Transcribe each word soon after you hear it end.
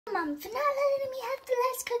Mom for not letting me have the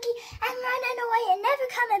last cookie and running away and never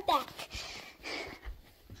coming back.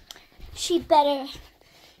 She better,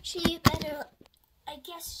 I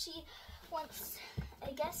guess she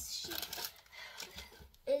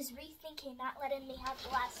is rethinking not letting me have the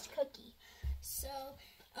last cookie. So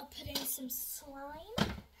I'll put in some slime.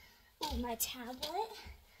 Ooh, my tablet.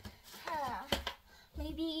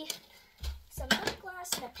 Maybe some lip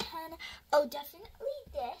gloss and a pen. Oh, definitely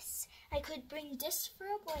this. I could bring this for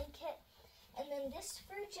a blanket, and then this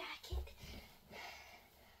for a jacket,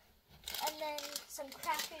 and then some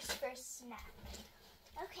crackers for a snack.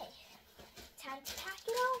 Okay, time to pack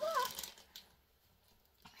it all up.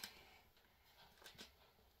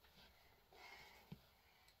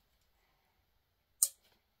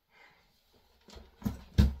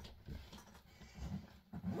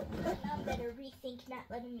 Mom better rethink not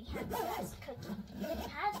letting me have the last cookie.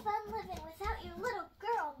 Have fun living without your little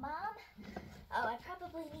girl, Mom. Oh, I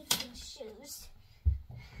probably need some shoes.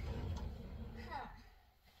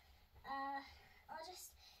 I'll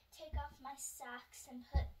just take off my socks and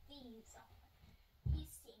put these on.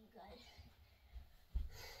 These seem good.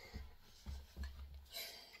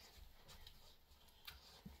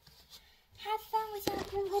 Have fun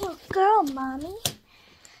without your little girl, Mommy.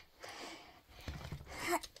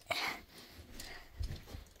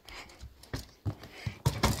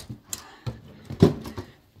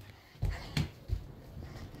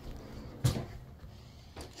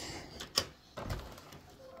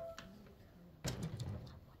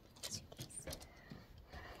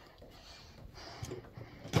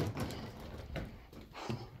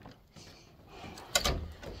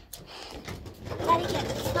 Gotta get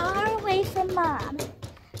far away from Mom.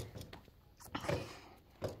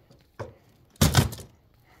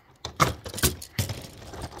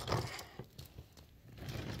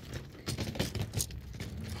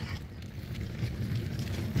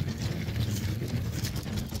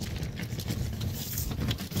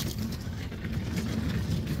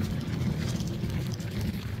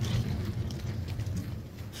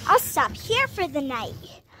 I'll stop here for the night.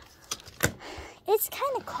 It's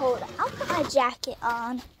kind of cold. I'll put my jacket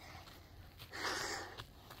on.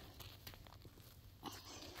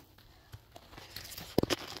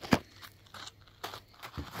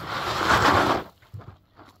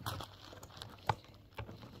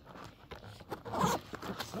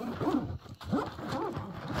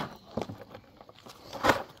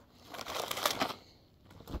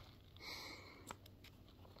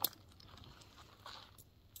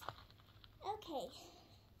 Okay.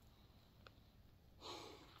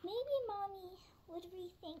 Maybe Mommy would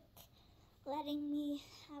rethink letting me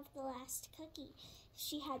have the last cookie if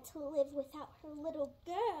she had to live without her little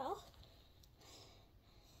girl.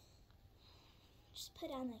 Just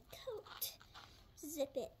put on a coat,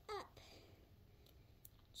 zip it up,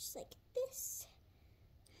 just like this.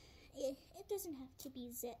 It doesn't have to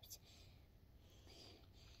be zipped.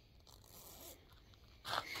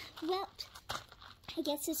 Well, I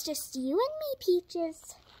guess it's just you and me,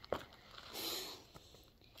 Peaches.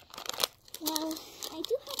 Well, I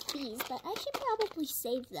do have these, but I should probably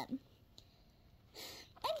save them.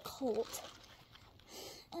 I'm cold.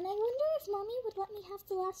 And I wonder if Mommy would let me have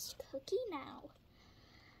the last cookie now.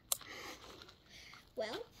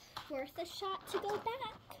 Well, worth a shot to go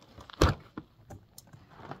back.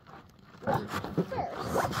 Wait,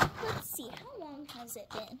 first, let's see, how long has it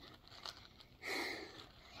been?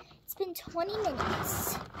 It's been 20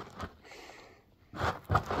 minutes.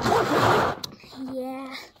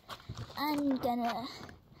 Yeah, I'm gonna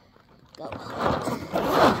go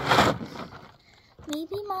home.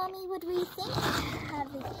 Maybe Mommy would rethink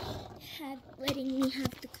letting me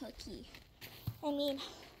have the cookie. I mean,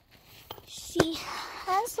 she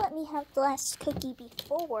has let me have the last cookie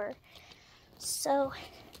before, so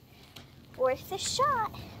worth a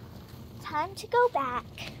shot. Time to go back.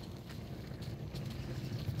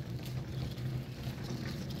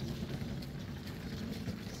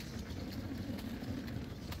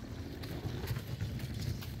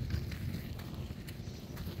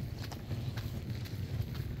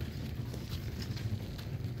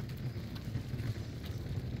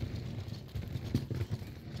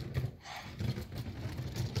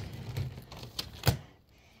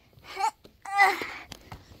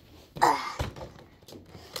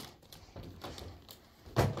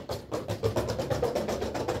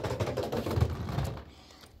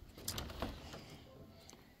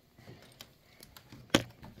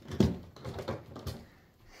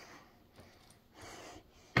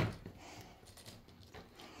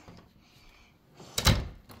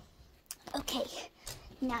 Okay,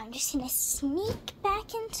 now I'm just gonna sneak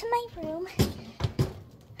back into my room.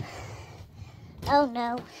 Oh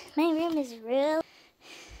no, my room is real.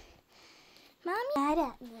 Mommy mad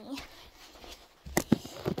at me.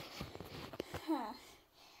 Huh.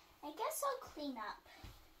 I guess I'll clean up.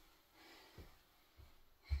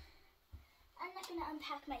 I'm not gonna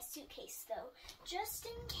unpack my suitcase though, just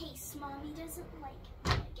in case Mommy doesn't like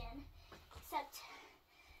it again. Except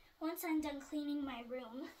once I'm done cleaning my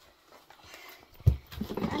room,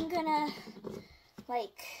 I'm gonna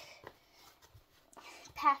like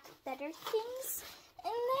pack better things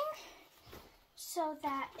in there so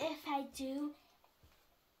that if I do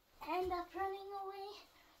end up running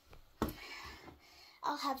away,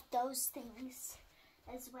 I'll have those things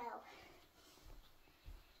as well.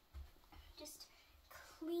 Just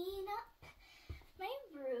clean up my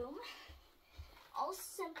room, all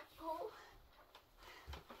simple.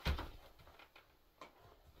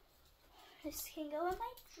 This can go in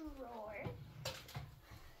my drawer.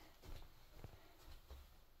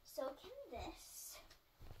 So can this.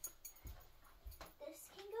 This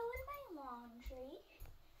can go in my laundry.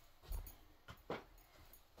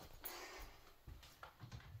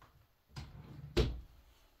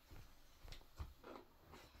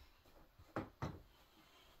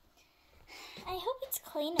 I hope it's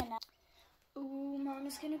clean enough. Ooh, Mom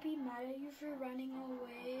is gonna be mad at you for running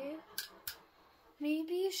away.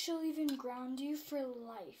 Maybe she'll even ground you for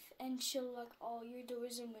life, and she'll lock all your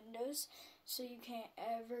doors and windows so you can't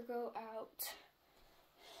ever go out.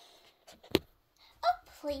 Oh,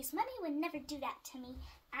 please. Mommy would never do that to me.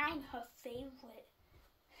 I'm her favorite.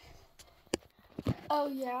 Oh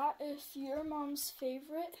yeah? If you're Mom's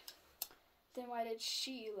favorite, then why did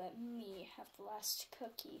she let me have the last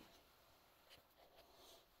cookie?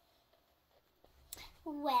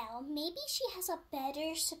 Well, maybe she has a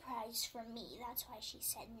better surprise for me. That's why she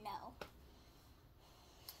said no.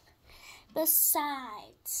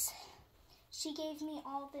 Besides, she gave me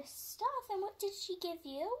all this stuff, and what did she give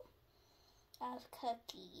you? A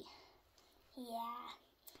cookie. Yeah.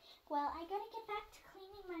 Well, I gotta get back to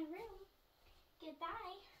cleaning my room.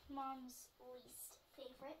 Goodbye, Mom's least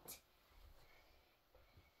favorite.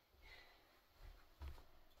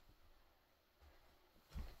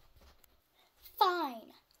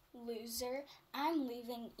 Fine, loser. I'm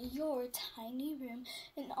leaving your tiny room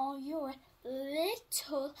and all your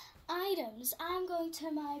little items. I'm going to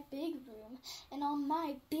my big room and all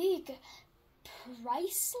my big,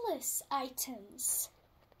 priceless items.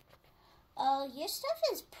 Oh, your stuff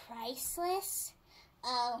is priceless?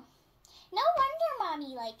 Oh, no wonder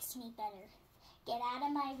Mommy likes me better. Get out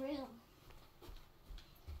of my room.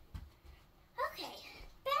 Okay,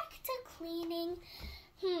 back to cleaning.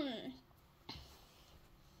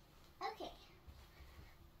 Okay.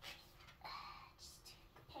 Just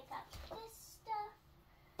pick up this stuff.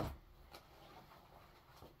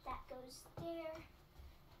 That goes there.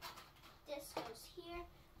 This goes here.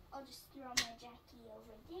 I'll just throw my Jackie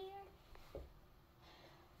over there.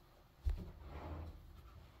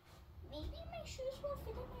 Maybe my shoes will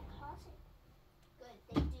fit in my closet. Good,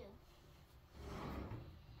 they do.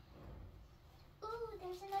 Ooh,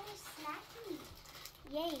 there's another snacky.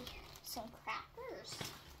 Yay, some crackers.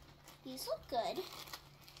 These look good.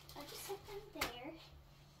 I'll just set them there.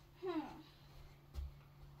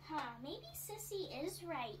 Maybe Sissy is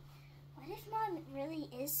right. What if Mom really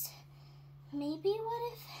is? Maybe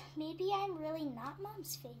I'm really not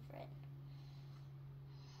Mom's favorite?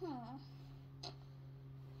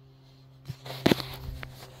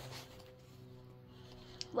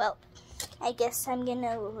 Well, I guess I'm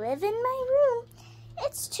gonna live in my room.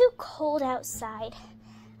 It's too cold outside.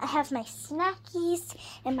 I have my snackies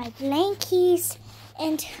and my blankies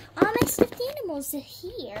and all my stuffed animals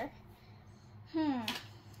here.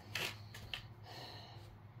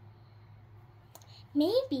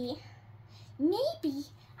 Maybe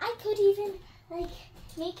I could even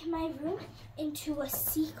make my room into a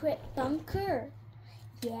secret bunker.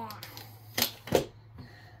 Yeah.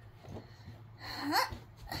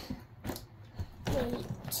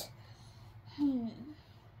 Wait.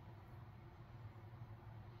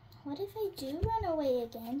 What if I do run away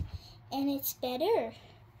again and it's better?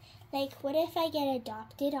 Like, what if I get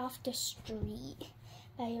adopted off the street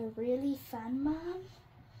by a really fun mom?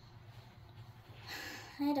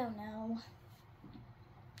 I don't know.